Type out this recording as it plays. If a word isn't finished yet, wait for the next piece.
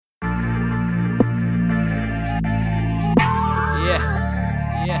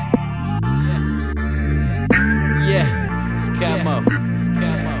Camo. It's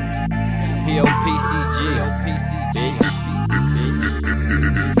Camo. POPCG. Bitch.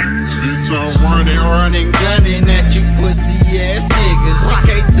 Running, gunning at you pussy ass niggas. I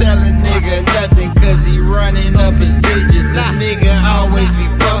can't tell a nigga nothing cause he running up his digits. A nigga always be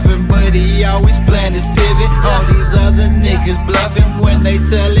buffing, but he always plan his pivot. All these other niggas bluffing when they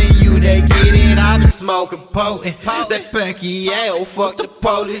telling you they get it. I been smoking potent, that Becky L. Fuck the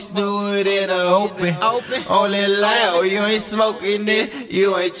police, do it in the open. Only loud, you ain't smoking it,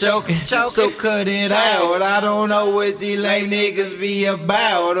 you ain't choking. So cut it out. I don't know what these lame niggas be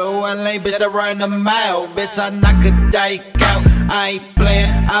about. Oh, I lame bitch that run the mile. Bitch, I knock a dyke out. I ain't playing,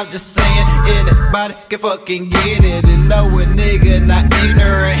 I'm just saying anybody can fucking get it. And know a nigga not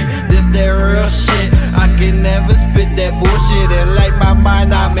ignorant, this that real shit. I can never spit that bullshit. And like my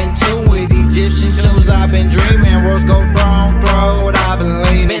mind, I'm in tune with Egyptian tunes. I've been dreaming, rose gold throne, throat. I've been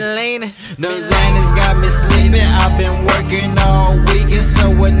leaning. Them Xanax got me sleeping. I've been working all weekend,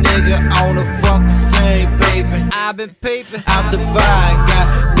 so a nigga on the fucking same paper. I've been peeping out the vibe,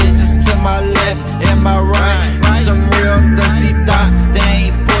 got bitches to my left and my right. Some real thirsty thoughts, they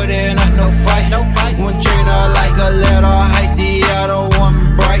ain't putting up no fight. One treat her like a little height, the other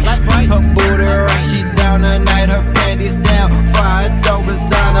one bright. Her booty right, she down tonight, her panties down. Fire dope is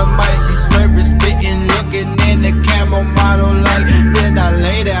dynamite, she slurping, spitting, looking in the camo model like. Then I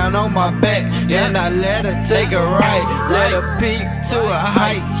lay down on my back, and I let her take a ride. Let her peek to a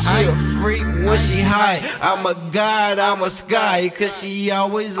height, she a freak when she high. I'm a god, I'm a sky, cause she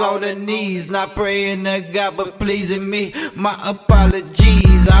always on her knees. Not praying to God, but pleasing me. My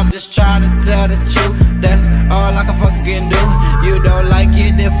apologies, I'm just trying to tell the truth. That's all I can fucking do. You don't like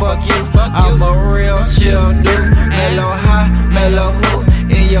it, then fuck you. I'm a real chill dude. Mellow high, mellow who?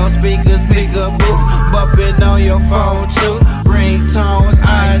 In your speakers, peekaboo. Bumping on your phone too. Ringtones,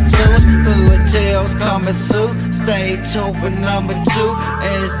 iTunes, hood tales coming soon. Stay tuned for number 2.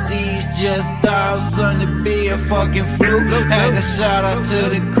 SD's just dialed, son, to be a fucking fluke. Had a shout out to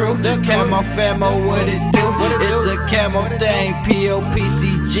the crew. Camo Famo, what it do? It's a Camo Thang,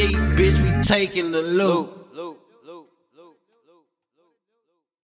 POPCG, bitch, we taking the loot.